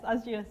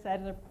As Gina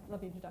said in a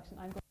lovely introduction,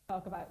 I'm going to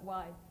talk about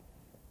why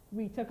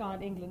we took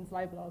on England's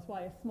libel laws,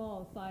 why a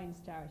small science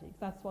charity,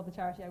 because that's what the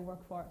charity I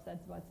work for,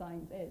 Sense About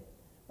Science, is.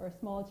 We're a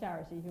small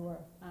charity who were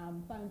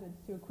founded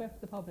to equip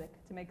the public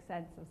to make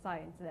sense of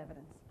science and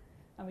evidence.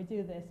 And we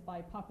do this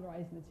by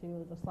popularising the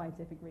tools of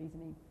scientific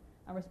reasoning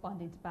and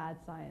responding to bad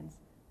science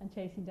and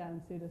chasing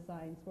down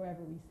pseudoscience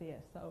wherever we see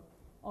it. So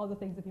all the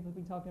things that people have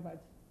been talking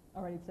about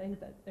already today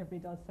that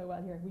everybody does so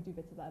well here, we do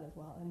bits of that as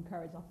well and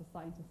encourage lots of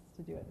scientists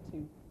to do it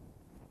too.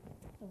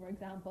 So for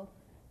example,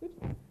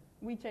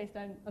 we chase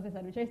down, as I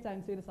said, we chase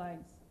down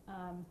pseudoscience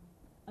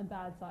and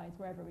bad science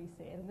wherever we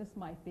see it. And this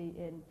might be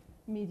in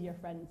media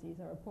frenzies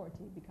or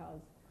reporting,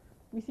 because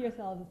we see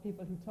ourselves as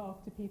people who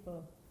talk to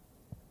people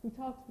who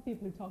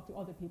talk to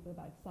other people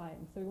about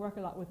science. So we work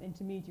a lot with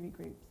intermediary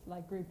groups,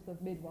 like groups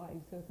of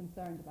midwives who are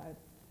concerned about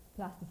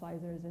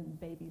plasticizers in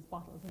babies'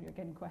 bottles, and you're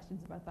getting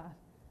questions about that.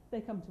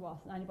 They come to us,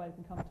 and anybody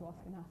can come to us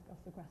and ask us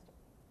a question.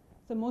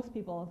 So most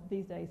people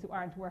these days who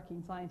aren't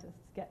working scientists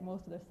get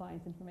most of their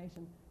science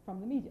information from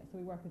the media. So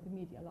we work with the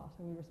media a lot,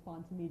 and we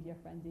respond to media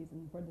frenzies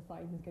and where the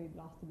science is getting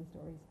lost in the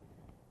stories,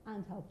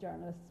 and help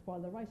journalists while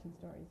they're writing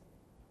stories.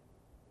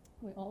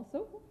 We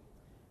also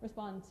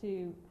respond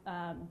to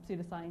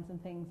pseudoscience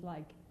and things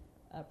like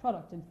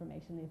product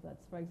information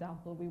leaflets. For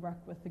example, we work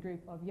with a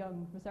group of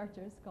young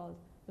researchers called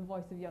the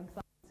Voice of Young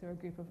Science, who are a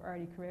group of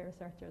early career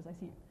researchers. I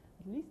see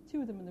at least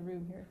two of them in the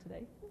room here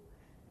today.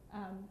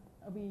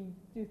 We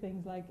do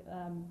things like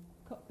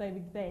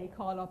they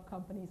call up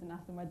companies and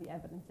ask them where the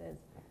evidence is,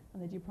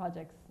 and they do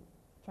projects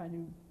trying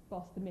to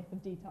bust the myth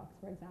of detox,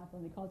 for example,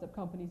 and they call up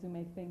companies who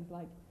make things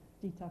like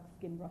detox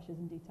skin brushes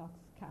and detox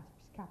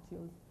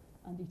capsules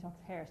and detox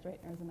hair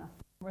straighteners, and ask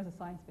where's the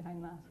science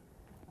behind that,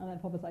 and then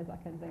publicise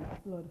that kind of thing.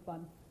 It's a load of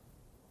fun.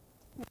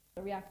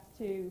 We react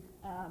to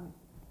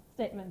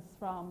statements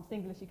from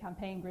single issue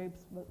campaign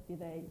groups, be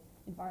they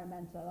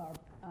environmental or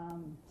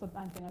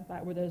anything like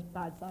that, where there's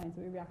bad science,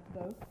 so we react to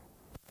those.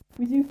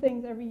 We do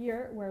things every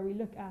year where we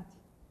look at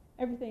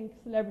everything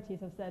celebrities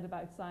have said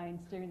about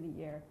science during the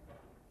year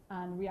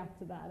and react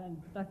to that,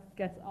 and that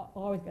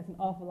always gets an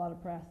awful lot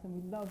of press, and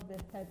we love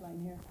this headline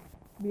here.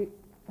 We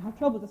have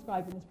trouble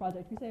describing this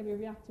project. We say we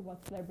react to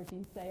what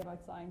celebrities say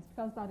about science,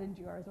 because that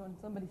endures. When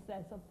somebody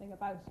says something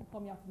about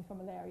homeopathy for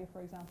malaria,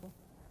 for example,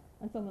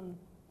 and someone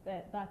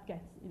that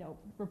gets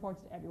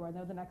reported everywhere.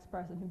 Now the next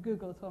person who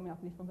Googles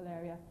homeopathy for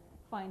malaria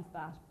finds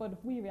that. But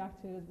if we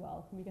react to it as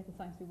well, and we get the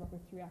science we work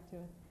with to react to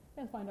it,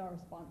 they'll find our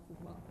response as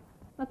well.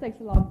 That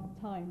takes a long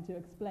time to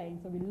explain,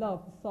 so we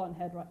love the Sun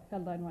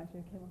headline writer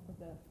who came up with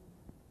this.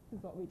 This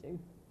is what we do.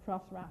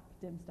 Profs rap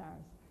dim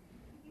stars.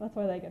 That's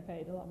why they get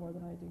paid a lot more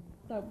than I do.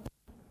 So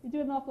we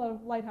do an awful lot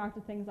of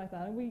light-hearted things like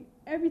that, and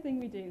everything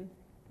we do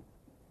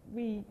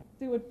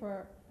it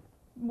for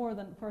more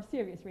than for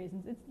serious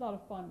reasons. It's a lot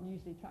of fun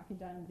usually tracking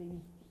down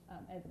these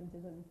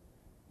evidences and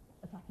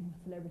attacking what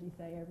celebrities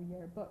say every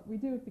year, but we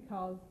do it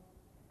because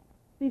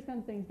these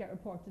kinds of things get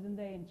reported and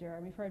they endure.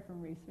 And we've heard from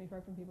Reese, we've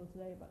heard from people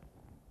today about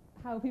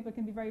how people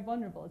can be very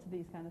vulnerable to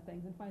these kind of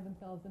things and find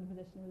themselves in a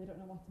position where they don't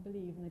know what to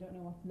believe and they don't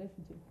know what to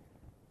listen to.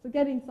 So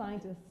getting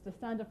scientists to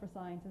stand up for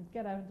science and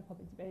get out into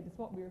public debate is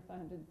what we were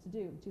founded to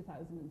do in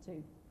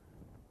 2002.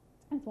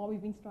 It's what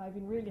we've been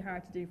striving really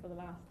hard to do for the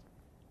last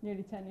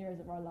nearly 10 years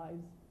of our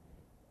lives,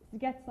 to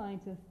get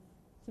scientists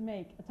to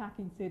make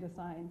attacking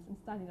pseudoscience and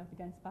standing up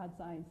against bad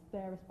science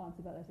their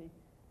responsibility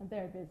and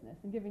their business,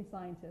 and giving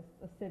scientists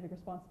a civic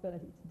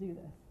responsibility to do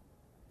this.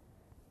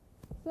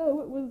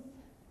 So it was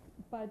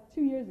about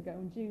 2 years ago,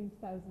 in June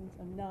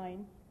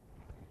 2009,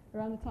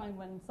 around the time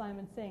when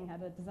Simon Singh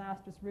had a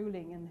disastrous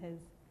ruling in his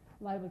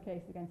libel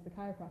case against the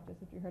chiropractors,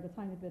 which we heard a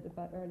tiny bit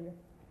about earlier,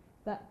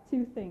 that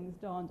two things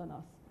dawned on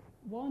us.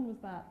 One was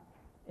that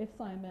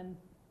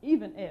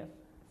even if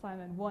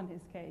Simon won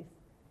his case,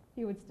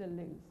 he would still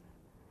lose.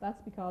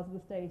 That's because of the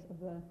state of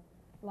the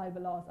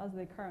libel laws as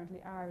they currently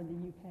are in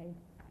the UK.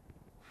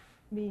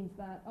 Means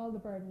that all the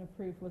burden of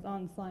proof was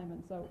on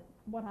Simon. So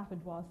what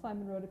happened was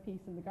Simon wrote a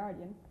piece in The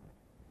Guardian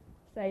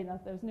saying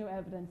that there's no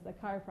evidence that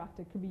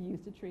chiropractic could be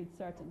used to treat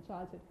certain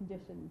childhood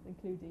conditions,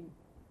 including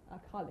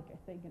colic, I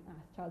think, and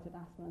childhood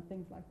asthma and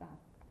things like that.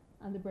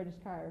 And the British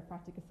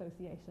Chiropractic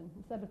Association,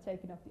 instead of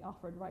taking up the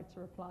offered right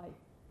to reply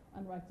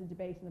and right to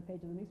debate on the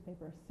page of the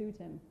newspaper, sued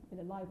him in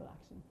a libel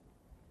action.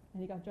 And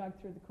he got dragged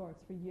through the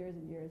courts for years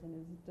and years and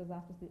is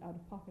disastrously out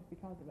of pocket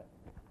because of it.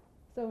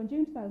 So in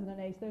June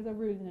 2008, there's a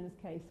ruling in his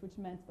case which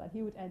meant that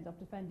he would end up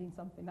defending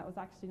something that was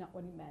actually not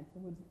what he meant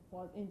and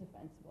was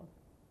indefensible.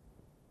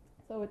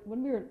 So we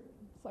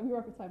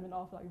worked with Simon an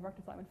awful lot. We worked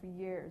with Simon for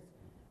years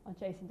on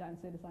chasing down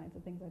pseudoscience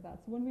and things like that.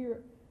 So when we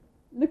were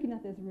looking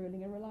at this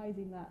ruling and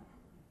realising that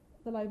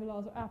the libel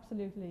laws are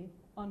absolutely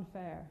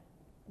unfair,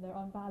 they're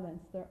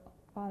unbalanced, they're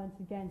balanced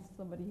against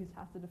somebody who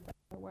has to defend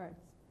their words.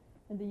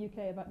 In the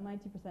UK, about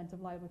 90%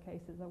 of libel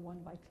cases are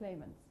won by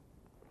claimants.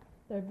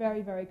 They're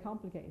very, very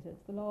complicated.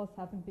 The laws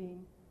have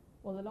been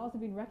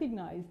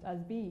recognised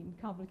as being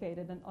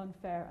complicated and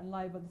unfair and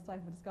liable to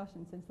stifle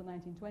discussion since the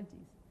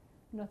 1920s.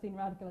 Nothing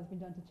radical has been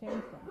done to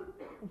change them.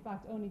 In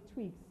fact, only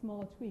tweaks,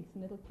 small tweaks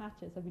and little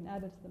patches have been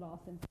added to the law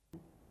since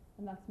then,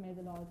 and that's made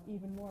the laws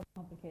even more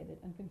complicated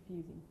and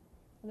confusing.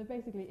 And they're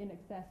basically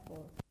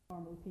inaccessible to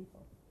normal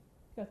people,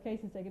 because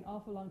cases take an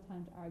awful long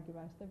time to argue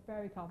out. They're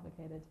very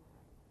complicated.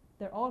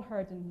 They're all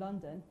heard in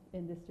London,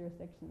 in this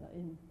jurisdiction,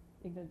 in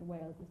England and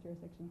Wales, this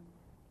jurisdiction.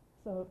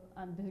 So,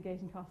 and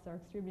litigation costs are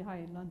extremely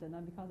high in London,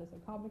 and because they're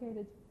so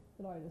complicated,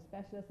 the lawyers are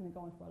specialists and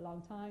they're going for a long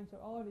time. So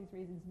all of these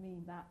reasons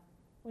mean that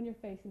when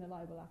you're facing a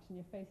libel action,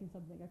 you're facing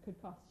something that could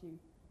cost you,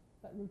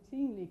 that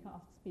routinely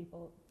costs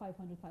people £500,000,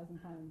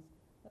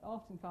 that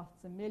often costs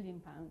 £1 million,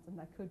 and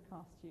that could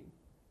cost you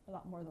a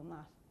lot more than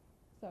that.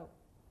 So,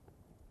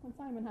 when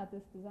Simon had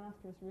this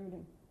disastrous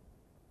ruling,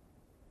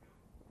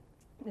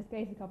 this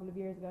case a couple of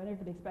years ago, and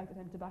everybody expected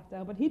him to back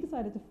down, but he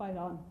decided to fight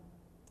on.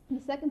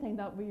 And the second thing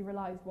that we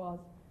realised was,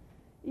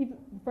 the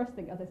first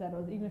thing, as I said,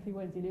 was even if he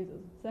wins, he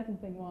loses. The second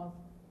thing was,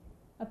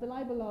 at the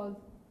libel laws,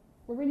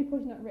 we're really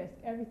putting at risk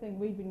everything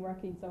we've been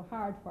working so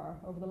hard for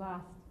over the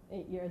last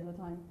 8 years at a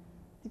time,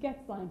 to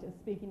get scientists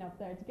speaking up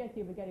there, to get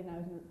people getting out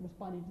and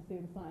responding to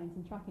pseudoscience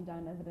and tracking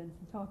down evidence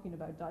and talking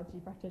about dodgy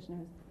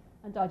practitioners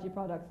and dodgy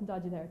products and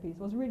dodgy therapies,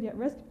 was really at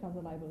risk because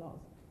of libel laws.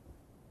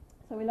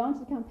 So we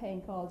launched a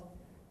campaign called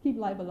Keep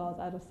Libel Laws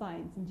Out of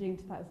Science in June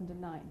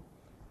 2009.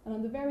 And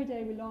on the very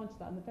day we launched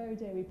that, on the very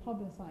day we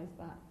publicised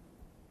that,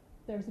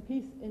 there was a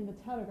piece in the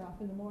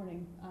Telegraph in the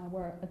morning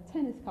where a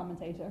tennis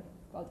commentator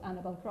called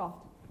Annabel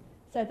Croft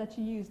said that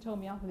she used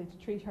homeopathy to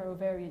treat her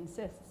ovarian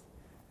cysts,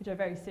 which are a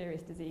very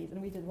serious disease.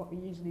 And we did what we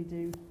usually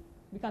do.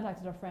 We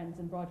contacted our friends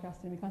in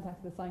broadcasting, we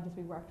contacted the scientists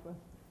we worked with.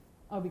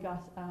 We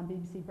got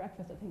BBC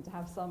Breakfast, I think, to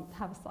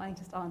have a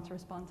scientist on to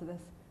respond to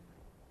this.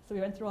 So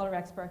we went through all our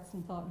experts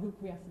and thought, who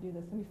could we ask to do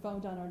this? And we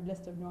phoned down our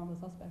list of normal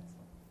suspects.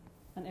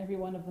 And every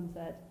one of them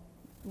said,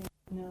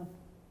 no,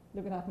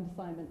 look what happened to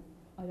Simon.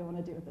 I don't want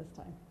to do it this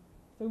time.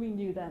 So we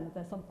knew then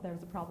that there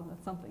was a problem,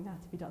 that something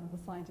had to be done.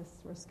 The scientists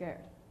were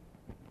scared.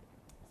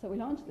 So we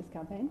launched this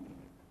campaign.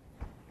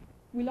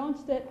 We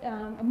launched it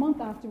a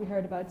month after we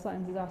heard about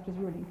Simon's disastrous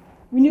ruling.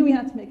 We knew we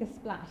had to make a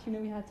splash. We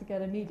knew we had to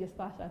get a media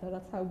splash out there.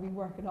 That's how we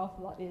work an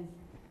awful lot, is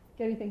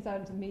getting things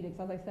out into the media.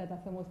 Because as I said,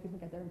 that's how most people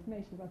get their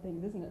information about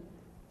things, isn't it?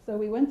 So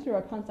we went through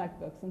our contact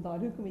books and thought,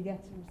 who can we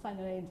get to sign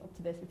their names up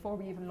to this before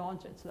we even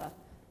launch it, so that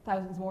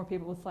thousands more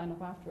people will sign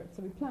up after it.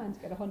 So we planned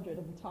to get 100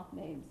 of the top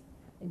names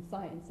in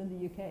science in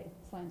the UK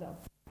signed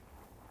up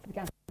to the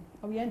campaign.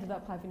 And we ended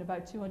up having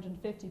about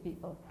 250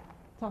 people,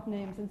 top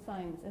names in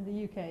science in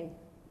the UK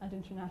and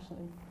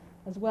internationally,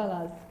 as well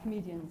as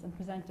comedians and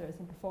presenters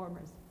and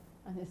performers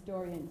and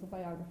historians and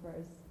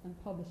biographers and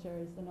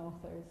publishers and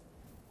authors,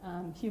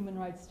 human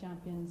rights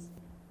champions,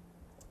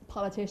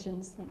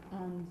 politicians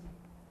and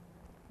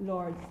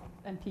lords,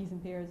 MPs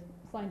and peers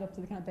signed up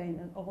to the campaign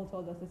and all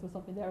told us this was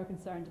something they were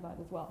concerned about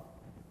as well.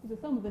 These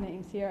are some of the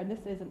names here, and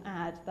this is an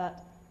ad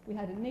that we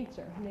had in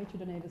Nature. Nature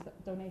donated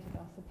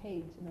us a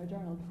page in our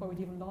journal before we'd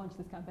even launched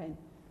this campaign,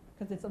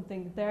 because it's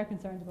something that they're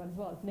concerned about as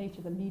well. It's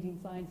Nature, the leading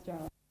science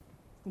journal,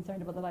 is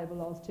concerned about the libel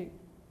laws too.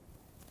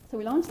 So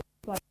we launched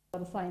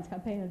the science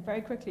campaign, and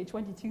very quickly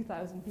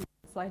 22,000 people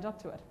signed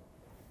up to it.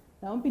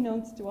 Now,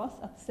 unbeknownst to us,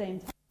 at the same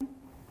time,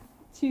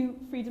 two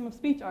freedom of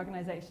speech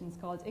organisations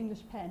called English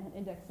Pen and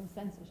Index and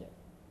Censorship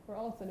were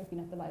also looking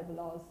at the libel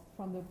laws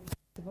from the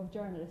perspective of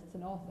journalists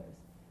and authors.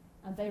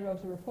 And they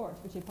wrote a report,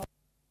 which they published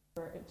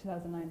in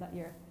 2009 that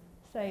year,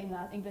 saying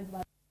that England's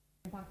libel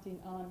laws are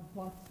impacting on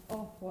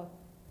what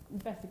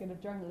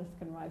investigative journalists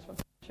can write,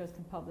 what publishers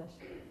can publish.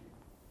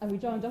 And we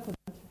joined up with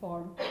them to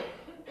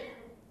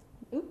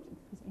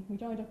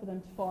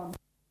form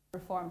a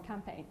reform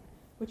campaign,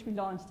 which we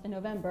launched in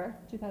November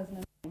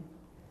 2009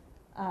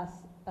 at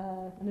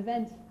an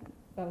event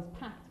that was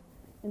packed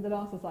in the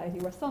Law Society,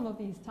 where some of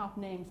these top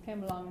names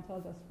came along and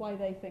told us why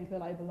they think the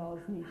libel laws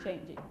need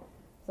changing.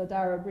 So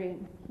Dara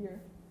O'Brien here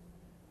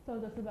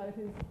told us about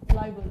his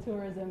libel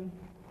tourism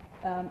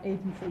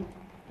agency,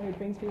 where he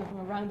brings people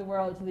from around the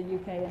world to the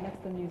UK and lets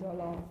them use our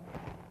laws.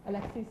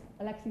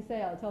 Alexi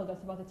Sale told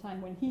us about the time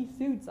when he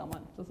sued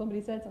someone. So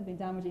somebody said something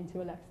damaging to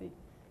Alexi,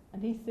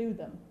 and he sued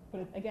them.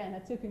 But again,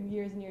 it took him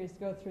years and years to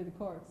go through the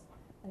courts,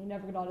 and he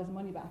never got all his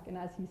money back. And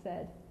as he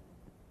said,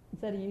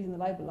 instead of using the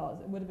libel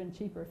laws, it would have been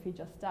cheaper if he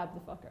just stabbed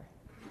the fucker.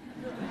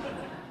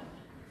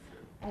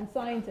 And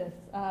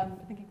scientists, I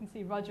think you can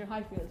see Roger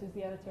Highfield, who's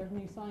the editor of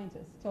New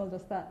Scientist, told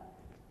us that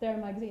their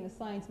magazine, a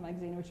science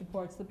magazine, which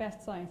reports the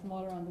best science from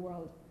all around the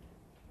world,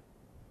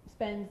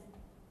 spends,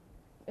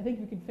 I think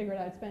we could figure it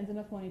out, spends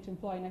enough money to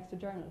employ an extra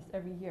journalist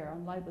every year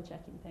on libel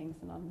checking things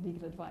and on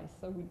legal advice.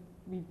 So we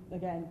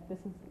again,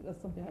 that's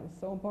something that was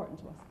so important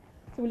to us.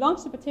 So we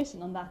launched a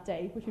petition on that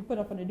day, which we put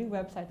up on a new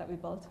website that we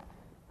built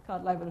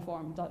called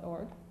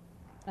libelreform.org.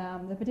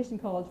 The petition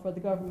called for the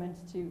government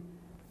to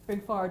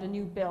bring forward a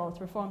new bill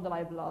to reform the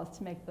libel laws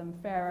to make them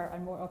fairer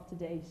and more up to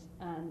date,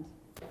 and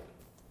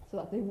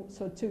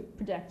so to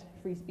protect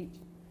free speech.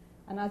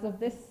 And as of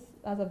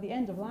the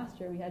end of last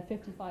year, we had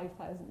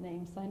 55,000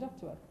 names signed up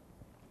to it.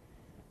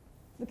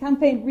 The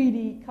campaign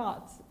really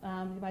caught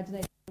the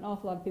imagination of an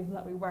awful lot of people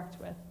that we worked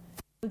with.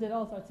 People did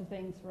all sorts of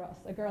things for us.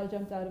 A girl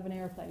jumped out of an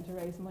airplane to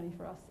raise money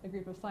for us. A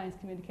group of science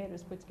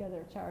communicators put together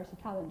a charity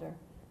calendar.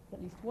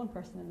 At least one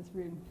person in this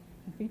room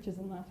features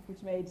in that,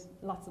 which made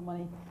lots of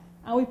money.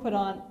 And we put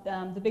on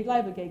the Big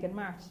Libel gig in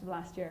March of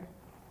last year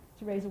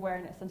to raise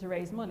awareness and to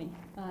raise money.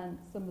 And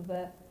some of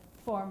the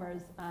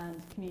performers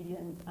and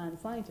comedians and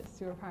scientists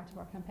who were part of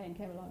our campaign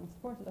came along and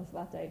supported us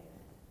that day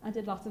and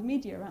did lots of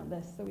media around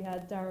this. So we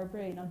had Dara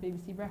Brain on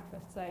BBC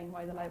Breakfast saying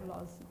why the libel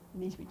laws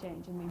need to be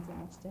changed and mean so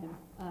much to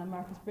him.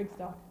 Marcus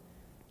Brigstock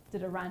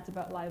did a rant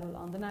about libel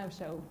on the Now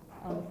Show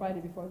on the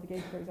Friday before the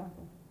gig, for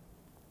example.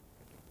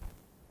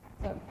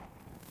 So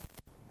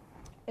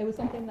it was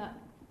something that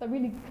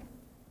really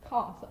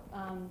caught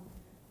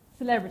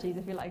celebrities,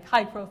 if you like,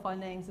 high-profile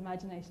names'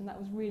 imagination. That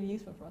was really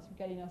useful for us, for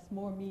getting us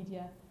more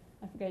media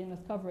and for getting us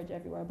coverage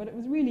everywhere. But it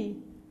was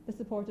really the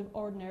support of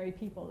ordinary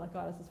people that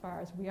got us as far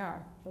as we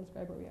are, to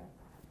describe where we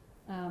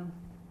are.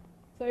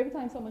 So every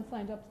time someone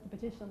signed up to the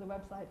petition on the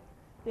website,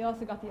 they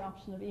also got the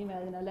option of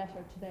emailing a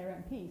letter to their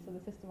MP. So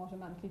the system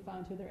automatically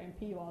found who their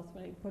MP was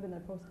when they put in their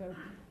postcode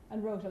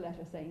and wrote a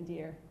letter saying,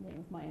 "Dear, name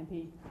of my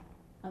MP."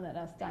 And then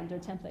a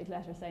standard template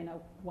letter saying, "I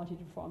want you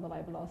to reform the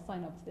libel laws,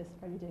 sign up to this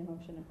fairly day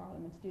motion in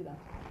Parliament to do that."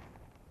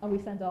 And we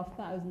sent off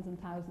thousands and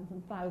thousands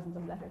and thousands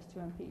of letters to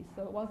MPs.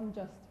 So it wasn't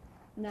just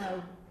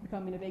now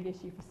becoming a big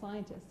issue for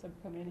scientists or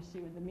becoming an issue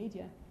in the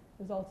media.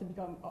 It was also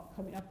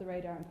coming up the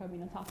radar and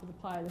coming on top of the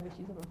pile of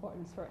issues of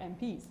importance for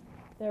MPs.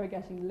 They were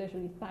getting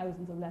literally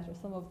thousands of letters.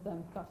 Some of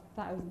them got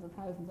thousands and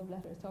thousands of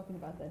letters talking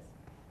about this.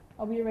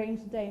 And we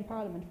arranged a day in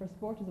Parliament for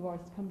supporters of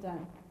ours to come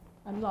down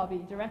and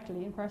lobby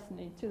directly and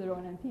personally to their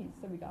own MPs.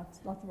 So we got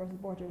lots of our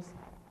supporters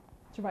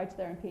to write to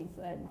their MPs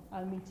saying,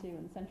 "I'll meet you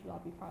in the Central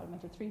Lobby of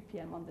Parliament at 3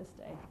 p.m. on this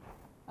day."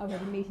 And we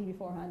had a meeting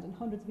beforehand and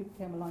hundreds of people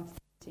came along to the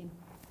meeting.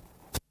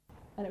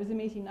 And it was a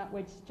meeting at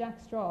which Jack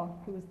Straw,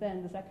 who was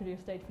then the Secretary of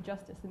State for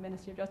Justice, the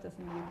Ministry of Justice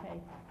in the UK,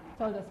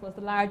 told us was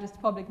the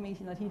largest public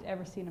meeting that he'd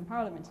ever seen in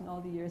Parliament in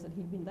all the years that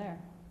he'd been there.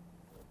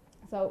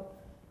 So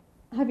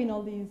having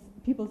all these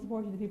people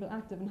supporting the people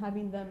active and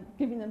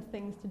giving them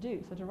things to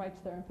do, so to write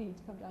to their MP,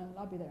 to come down and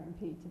lobby their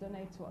MP, to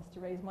donate to us, to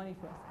raise money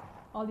for us,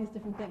 all these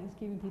different things,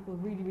 keeping people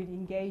really, really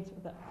engaged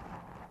with it.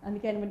 And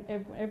again, when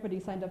everybody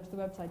signed up to the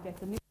website,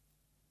 gets a news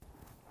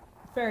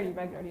fairly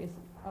regularly,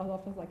 as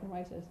often as I can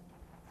write it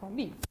from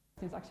me,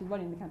 who's actually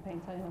running the campaign,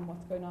 telling them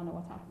what's going on and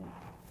what's happening.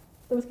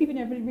 So it was keeping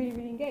everybody really,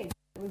 really engaged.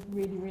 It was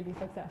really, really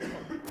successful.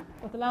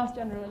 But the last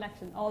general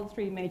election, all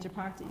three major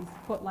parties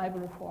put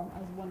libel reform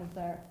as one of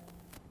their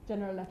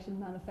general election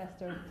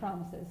manifesto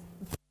promises,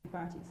 the three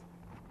parties.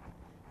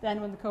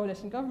 Then when the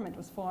coalition government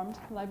was formed,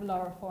 libel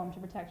law reform to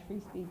protect free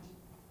speech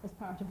was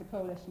part of the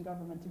coalition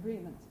government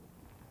agreement.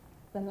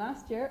 Then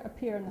last year, a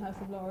peer in the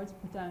House of Lords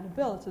put down a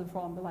bill to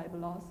reform the libel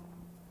laws,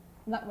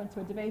 and that went to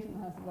a debate in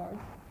the House of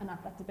Lords. And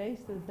at that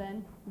debate, the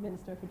then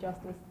Minister for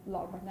Justice,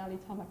 Tom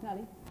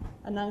McNally,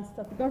 announced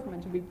that the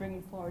government would be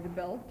bringing forward a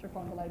bill to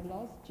reform the libel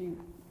laws due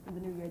in the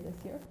new year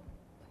this year.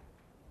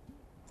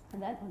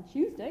 And then on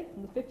Tuesday,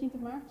 on the 15th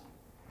of March,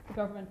 the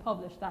government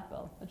published that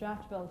bill, a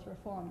draft bill to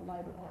reform the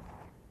libel laws.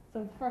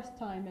 So the first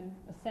time in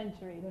a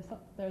century,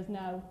 there's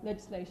now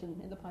legislation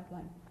in the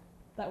pipeline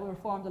that will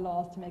reform the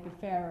laws to make it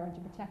fairer and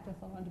to protect us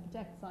all and to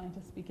protect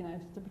scientists speaking out,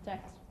 to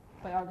protect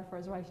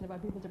biographers writing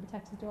about people, to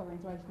protect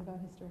historians writing about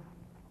history.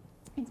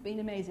 It's been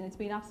amazing. It's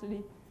been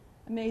absolutely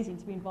amazing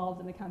to be involved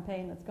in a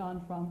campaign that's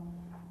gone from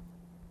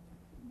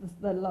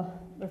the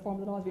reform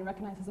of the laws being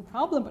recognised as a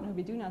problem but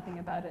nobody doing nothing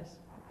about it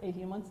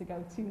 18 months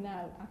ago to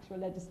now actual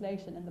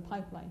legislation in the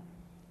pipeline.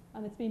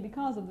 And it's been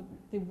because of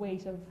the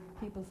weight of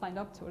people signed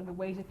up to it and the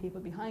weight of people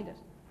behind it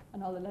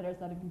and all the letters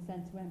that have been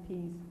sent to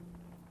MPs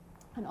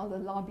and all the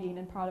lobbying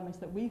in Parliament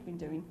that we've been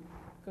doing,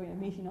 going and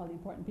meeting all the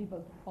important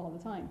people all the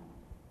time.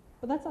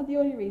 But that's not the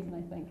only reason,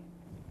 I think.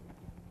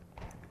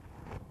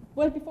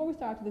 Well, before we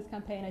started this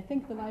campaign, I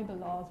think the libel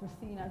laws were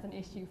seen as an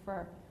issue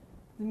for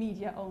the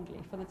media only,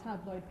 for the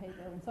tabloid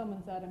paper. When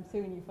someone said, "I'm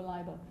suing you for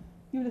libel,"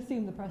 you would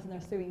assume the person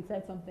they're suing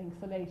said something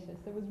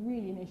salacious. It was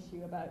really an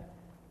issue about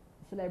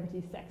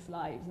celebrities' sex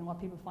lives and what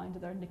people find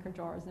in their knicker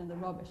drawers and in the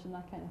rubbish and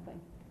that kind of thing.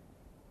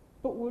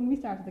 But when we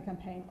started the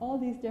campaign, all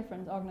these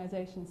different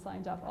organisations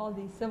signed up, all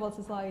these civil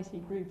society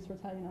groups were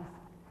telling us,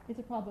 it's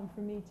a problem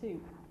for me too.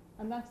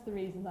 And that's the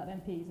reason that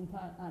MPs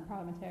and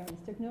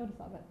parliamentarians took notice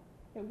of it.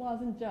 It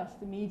wasn't just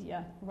the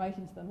media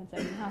writing to them and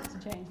saying, "You have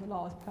to change the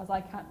laws because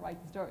I can't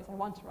write the stories I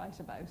want to write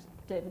about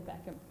David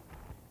Beckham."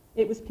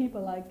 It was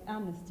people like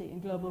Amnesty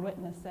and Global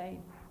Witness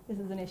saying, "This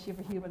is an issue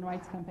for human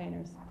rights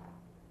campaigners."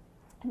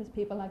 It was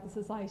people like the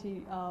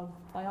Society of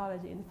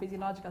Biology and the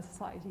Physiological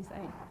Society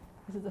saying,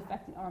 "This is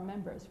affecting our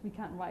members. We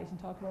can't write and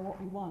talk about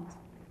what we want."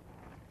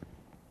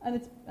 And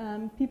it's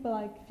people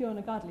like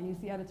Fiona Godley, who's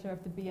the editor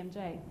of the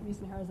BMJ, I'm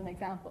using her as an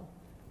example.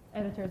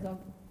 Editors of,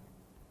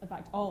 in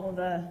fact, all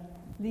the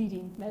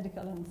leading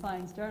medical and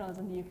science journals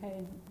in the UK,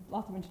 and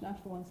lots of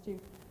international ones too,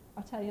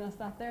 are telling us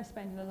that they're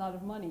spending a lot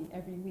of money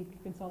every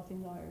week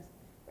consulting lawyers.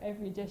 For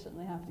every edition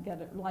they have to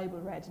get a libel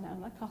read now,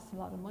 and that costs a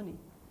lot of money.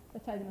 They're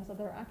telling us that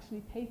there are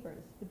actually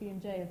papers, the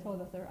BMJ have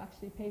told us there are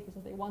actually papers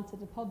that they wanted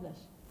to publish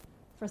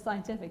for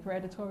scientific, for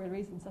editorial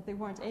reasons, that they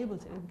weren't able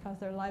to because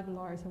their libel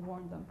lawyers had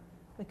warned them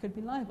they could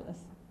be libelous.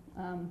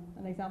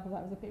 An example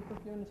of that was a paper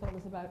Fiona told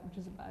us about, which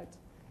was about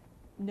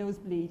nose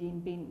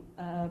bleeding being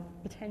a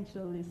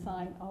potential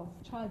sign of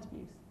child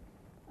abuse.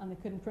 And they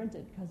couldn't print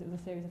it because it was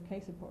a series of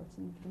case reports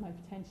and it might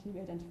potentially be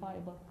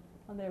identifiable.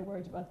 And they were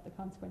worried about the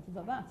consequences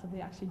of that, so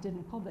they actually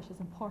didn't publish this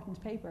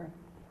important paper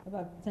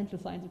about potential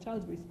signs of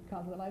child abuse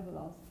because of the libel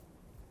laws.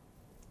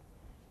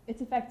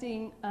 It's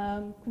affecting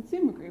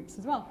consumer groups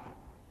as well,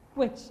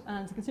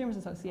 and the Consumers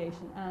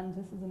Association, and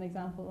this is an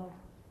example of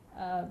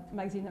a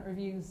magazine that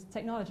reviews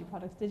technology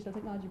products, digital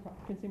technology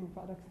consumer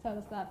products, tell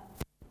us that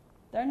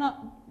they're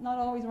not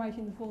always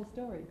writing the full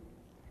story,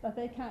 that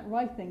they can't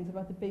write things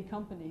about the big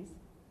companies,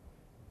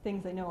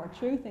 things they know are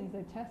true, things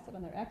they've tested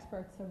and their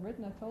experts have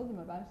written or told them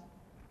about,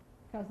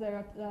 because they're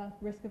at the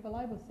risk of a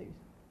libel suit.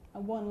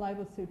 And one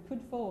libel suit could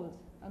fold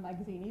a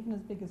magazine, even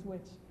as big as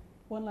Which.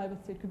 One libel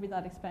suit could be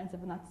that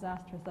expensive and that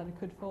disastrous that it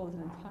could fold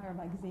an entire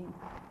magazine,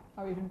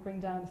 or even bring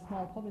down a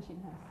small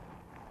publishing house.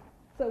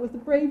 So it was the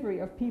bravery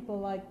of people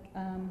like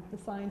the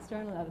science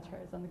journal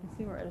editors and the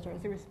consumer editors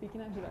who were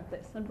speaking out about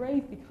this. And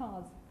brave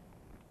because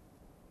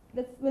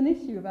it's an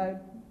issue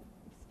about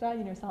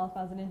styling yourself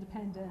as an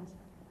independent,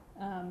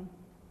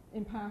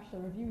 impartial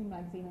reviewing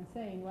magazine and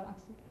saying, well,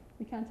 actually,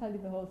 we can't tell you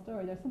the whole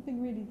story. There's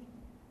something really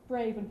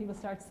brave when people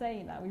start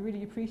saying that. We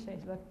really appreciate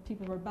it, that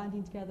people were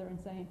banding together and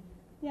saying,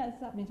 yeah, this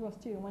is happening to us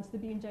too. And once the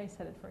B&J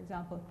said it, for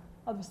example,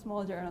 other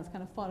small journals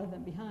kind of followed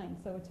them behind.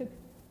 So it took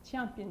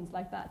champions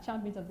like that,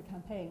 champions of the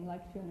campaign,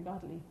 like Fiona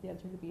Godley, the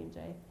editor of the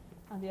B&J,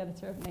 and the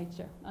editor of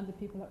Nature, and the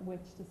people at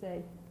Which to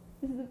say,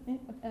 this is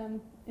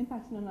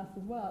impacting on us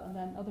as well, and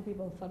then other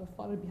people sort of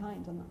followed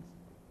behind on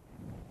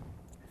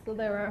that. So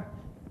there are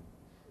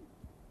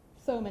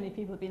so many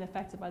people being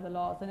affected by the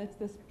laws, and it's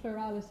this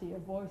plurality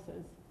of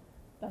voices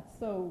that's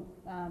so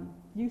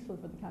useful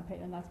for the campaign,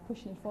 and that's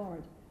pushing it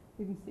forward.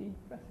 You can see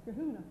Professor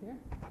Cahoon up here.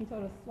 He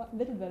told us a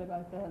little bit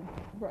about the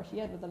brush he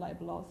had with the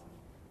libel laws.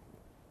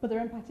 But they're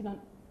impacting on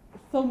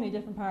so many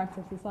different parts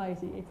of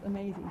society. It's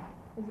amazing.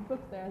 There's a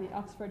book there, The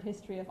Oxford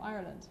History of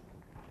Ireland,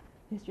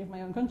 History of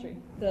My Own Country.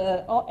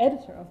 The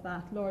editor of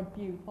that, Lord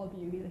Bew, Paul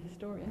Bew, he's a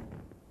historian,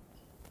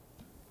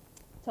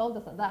 told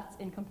us that that's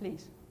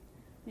incomplete.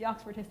 The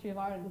Oxford History of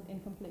Ireland is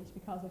incomplete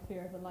because of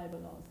fear of the libel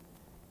laws.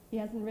 He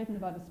hasn't written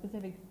about a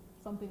specific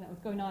something that was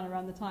going on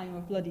around the time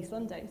of Bloody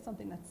Sunday,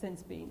 something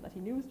that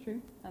he knew was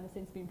true and has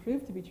since been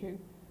proved to be true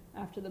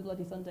after the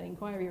Bloody Sunday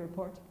inquiry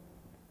report.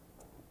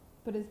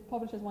 But his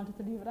publishers wanted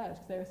to leave it out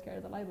because they were scared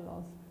of the libel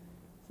laws.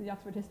 So the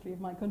Oxford History of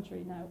My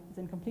Country now is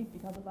incomplete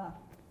because of that.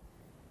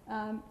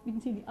 You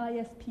can see the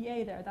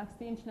ISPA there, that's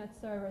the Internet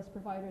Service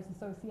Providers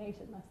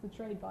Association, that's the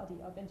trade body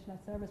of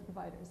Internet Service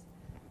Providers.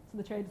 So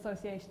the trade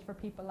association for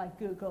people like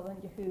Google and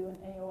Yahoo and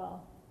AOL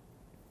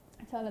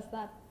tell us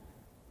that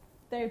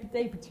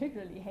they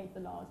particularly hate the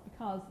laws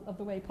because of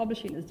the way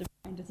publishing is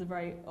defined. It's a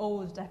very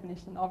old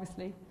definition.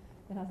 Obviously,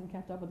 it hasn't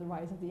kept up with the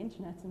rise of the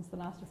internet since the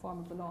last reform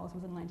of the laws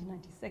was in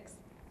 1996,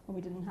 when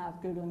we didn't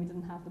have Google and we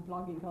didn't have the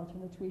blogging culture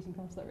and the tweeting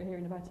culture that we're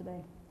hearing about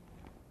today.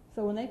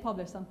 So when they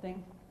publish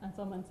something and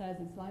someone says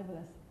it's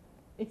libelous,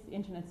 it's the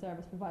internet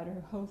service provider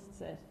who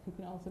hosts it who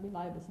can also be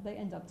liable. So they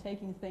end up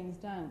taking things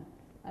down,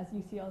 as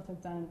UCL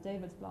took down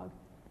David's blog,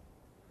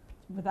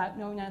 without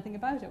knowing anything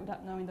about it,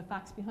 without knowing the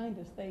facts behind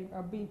it. They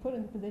are being put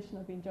in the position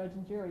of being judge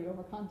and jury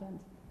over content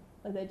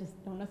that they just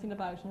know nothing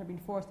about and are being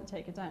forced to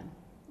take it down.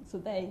 So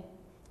they,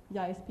 the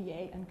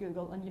ISPA and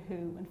Google and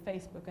Yahoo and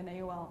Facebook and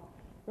AOL,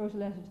 wrote a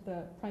letter to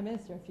the Prime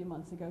Minister a few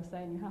months ago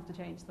saying you have to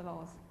change the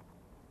laws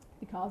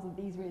because of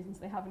these reasons.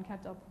 They haven't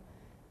kept up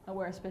and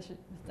we're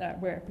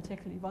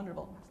particularly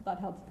vulnerable. So that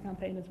helps the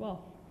campaign as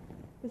well.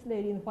 This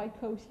lady in the white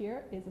coat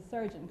here is a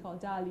surgeon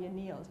called Dahlia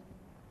Neald,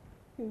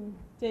 who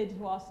did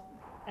what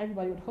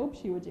everybody would hope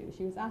she would do.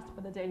 She was asked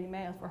by the Daily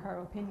Mail for her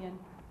opinion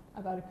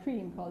about a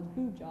cream called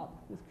Boob Job,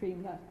 this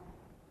cream that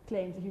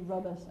claims if you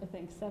rub it, I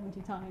think,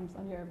 70 times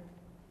on your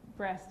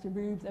breast, your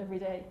boobs every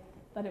day,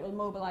 that it will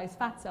mobilize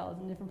fat cells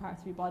in different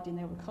parts of your body and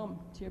they will come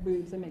to your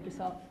boobs and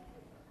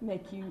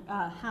make you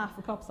half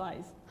a cup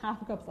size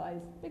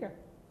bigger.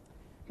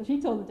 So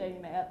she told the Daily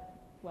Mail,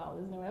 well,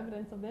 there's no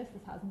evidence of this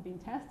hasn't been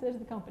tested,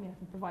 the company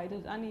hasn't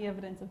provided any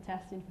evidence of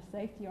testing for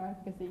safety or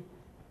efficacy,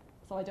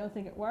 so I don't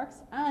think it works,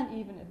 and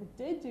even if it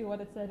did do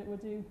what it said it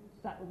would do,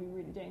 that would be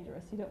really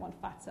dangerous. You don't want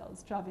fat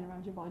cells travelling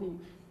around your body,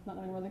 not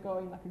knowing where they're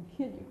going, that could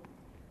kill you.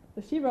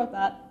 So she wrote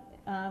that,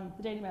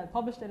 the Daily Mail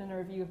published it in a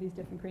review of these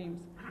different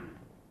creams,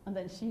 and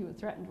then she was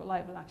threatened with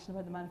libel action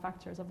by the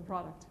manufacturers of the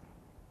product.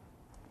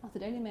 Not the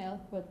Daily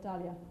Mail, but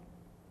Dahlia.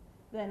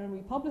 Then when we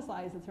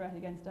publicised the threat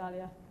against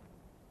Dahlia,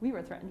 we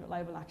were threatened with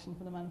libel action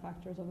from the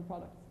manufacturers of the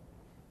products.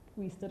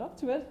 We stood up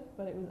to it,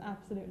 but it was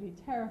absolutely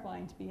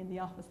terrifying to be in the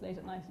office late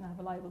at night and have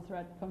a libel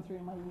threat come through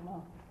in my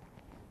email.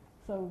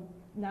 So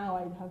now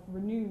I have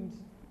renewed,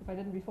 if I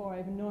didn't before, I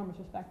have enormous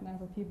respect now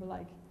for people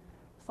like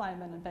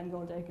Simon and Ben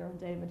Goldacre and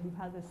David who've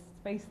had this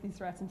face these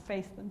threats and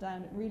faced them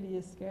down. It really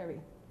is scary.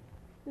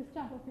 This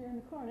chap up here in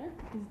the corner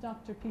is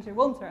Dr. Peter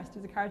Wulmthurst,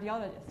 who's a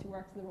cardiologist who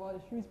works at the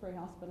Royal Shrewsbury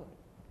Hospital.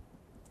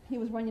 he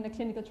was running a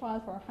clinical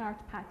trial for a heart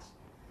patch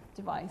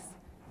device,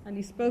 and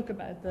he spoke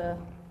about the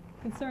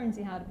concerns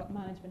he had about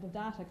management of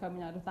data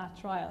coming out of that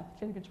trial,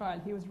 clinical trial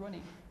he was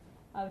running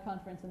at a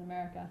conference in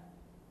America.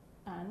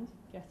 And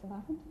guess what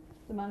happened?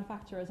 The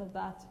manufacturers of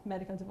that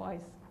medical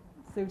device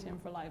sued him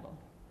for libel.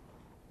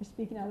 We're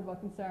speaking out about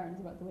concerns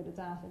about the way the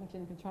data in a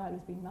clinical trial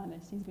is being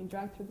managed. He's been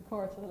dragged through the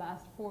courts for the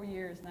last 4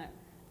 years now,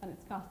 and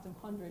it's cost him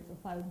hundreds of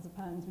thousands of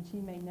pounds, which he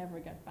may never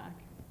get back.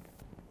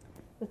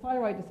 The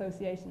Thyroid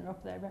Association are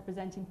up there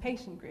representing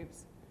patient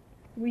groups.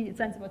 We at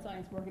Sense About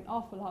Science work an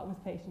awful lot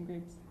with patient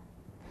groups.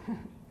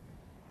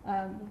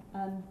 And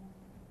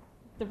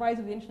the rise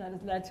of the internet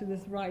has led to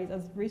this rise,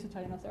 as Rhys was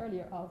telling us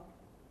earlier, of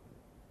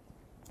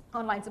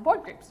online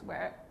support groups,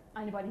 where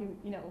anybody who,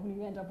 when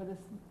you end up with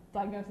this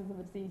diagnosis of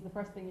a disease, the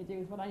first thing you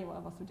do is what any one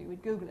of us would do.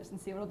 We'd Google it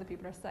and see what other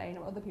people are saying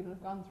or what other people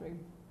have gone through.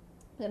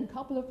 Then a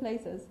couple of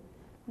places,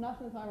 not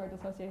for the Thyroid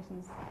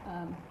Association's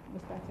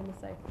respect, I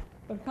must say,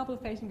 but a couple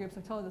of patient groups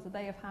have told us that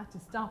they have had to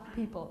stop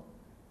people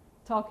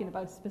talking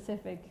about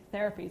specific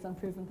therapies,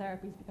 unproven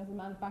therapies, because the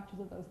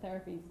manufacturers of those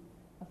therapies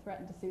have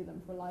threatened to sue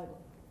them for libel.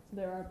 So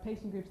there are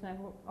patient groups now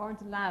who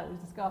aren't allowed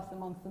to discuss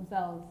amongst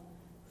themselves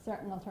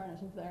certain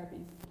alternative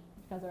therapies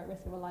because they're at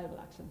risk of a libel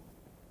action.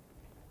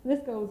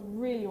 This goes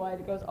really wide,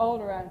 it goes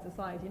all around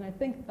society, and I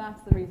think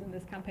that's the reason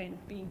this campaign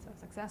has been so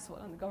successful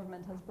and the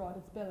government has brought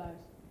its bill out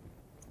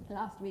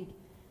last week.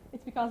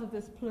 It's because of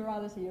this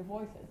plurality of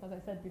voices. As I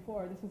said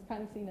before, this was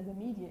kind of seen as a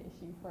media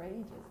issue for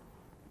ages,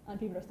 and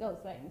people are still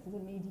saying this is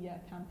a media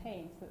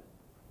campaign, so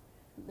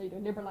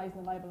liberalising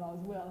the libel laws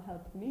will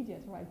help the media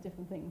to write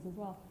different things as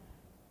well.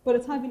 But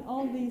it's having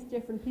all these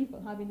different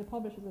people, having the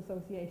Publishers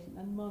Association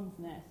and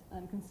Mumsnet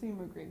and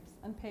consumer groups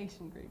and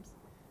patient groups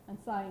and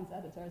science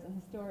editors and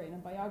historian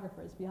and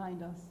biographers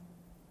behind us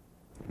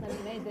that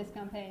has made this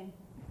campaign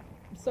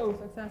so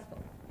successful.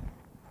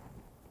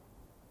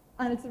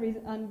 And it's the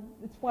reason, and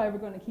it's why we're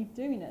going to keep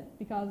doing it,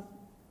 because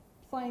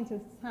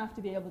scientists have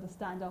to be able to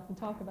stand up and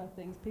talk about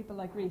things. People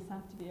like Rhys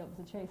have to be able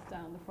to chase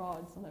down the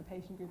frauds on their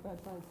patient group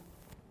websites.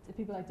 So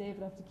people like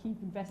David have to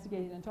keep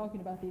investigating and talking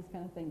about these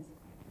kind of things.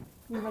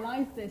 We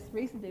realised this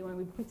recently when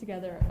we put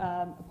together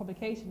a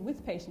publication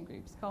with patient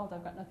groups called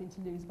I've Got Nothing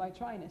to Lose by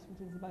Trying It,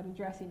 which is about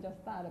addressing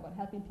just that, about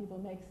helping people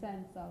make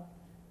sense of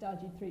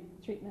dodgy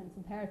treatments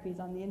and therapies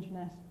on the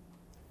internet.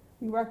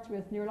 We worked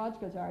with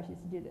neurological charities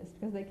to do this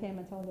because they came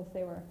and told us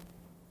they were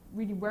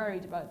really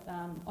worried about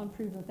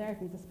unproven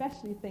therapies,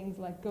 especially things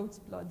like goat's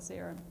blood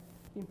serum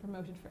being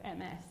promoted for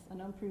MS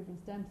and unproven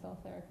stem cell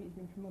therapies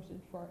being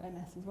promoted for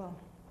MS as well.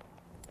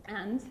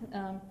 And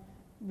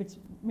which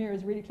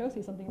mirrors really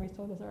closely something Rhys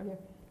told us earlier,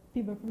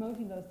 people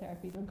promoting those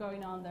therapies are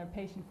going on their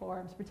patient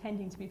forums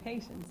pretending to be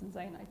patients and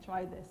saying, I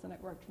tried this and it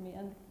worked for me.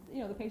 And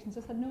the patients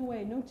just had no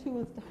way, no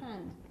tools to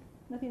hand,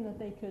 nothing that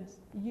they could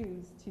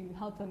use to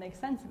help them make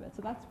sense of it.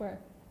 So that's where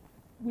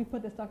we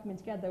put this document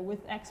together with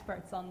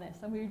experts on this.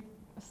 And we're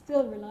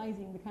still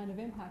realising the kind of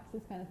impacts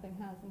this kind of thing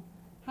has and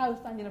how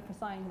standing up for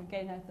science and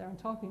getting out there and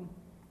talking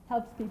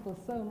helps people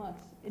so much.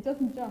 It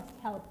doesn't just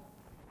help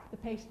the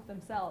patient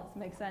themselves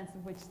make sense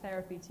of which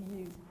therapy to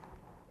use.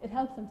 It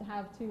helps them to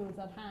have tools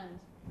at hand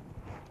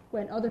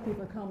when other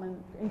people come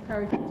and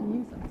encourage them to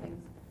use some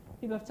things.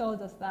 People have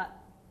told us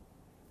that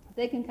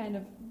they can kind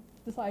of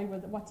decide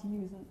what to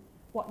use and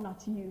what not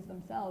to use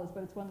themselves,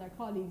 but it's when their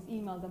colleagues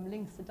email them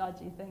links to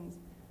dodgy things.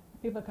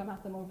 People come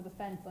at them over the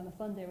fence on a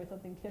Sunday with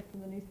something clipped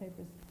from the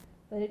newspapers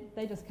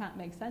they just can't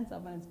make sense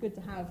of, and it's good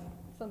to have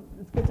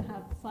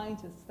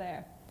scientists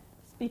there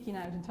speaking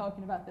out and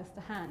talking about this to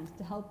hand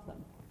to help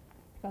them.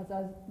 Because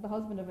as the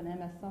husband of an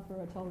MS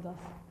sufferer told us,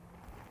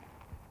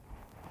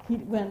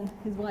 when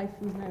his wife,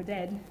 who's now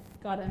dead,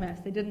 got MS,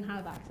 they didn't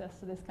have access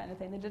to this kind of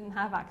thing. They didn't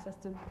have access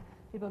to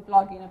people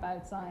blogging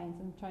about science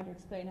and trying to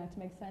explain how to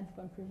make sense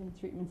of improving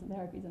treatments and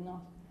therapies and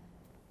not.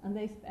 And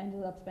they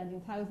ended up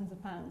spending thousands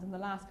of pounds in the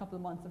last couple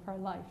of months of her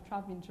life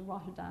travelling to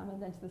Rotterdam and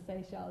then to the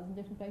Seychelles and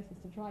different places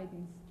to try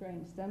these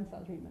strange stem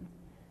cell treatments.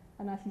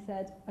 And as he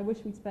said, I wish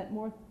we'd spent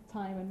more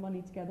time and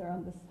money together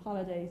on this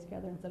holiday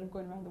together instead of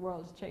going around the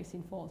world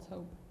chasing false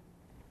hope.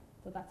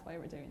 So that's why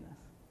we're doing this.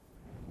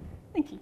 Thank you.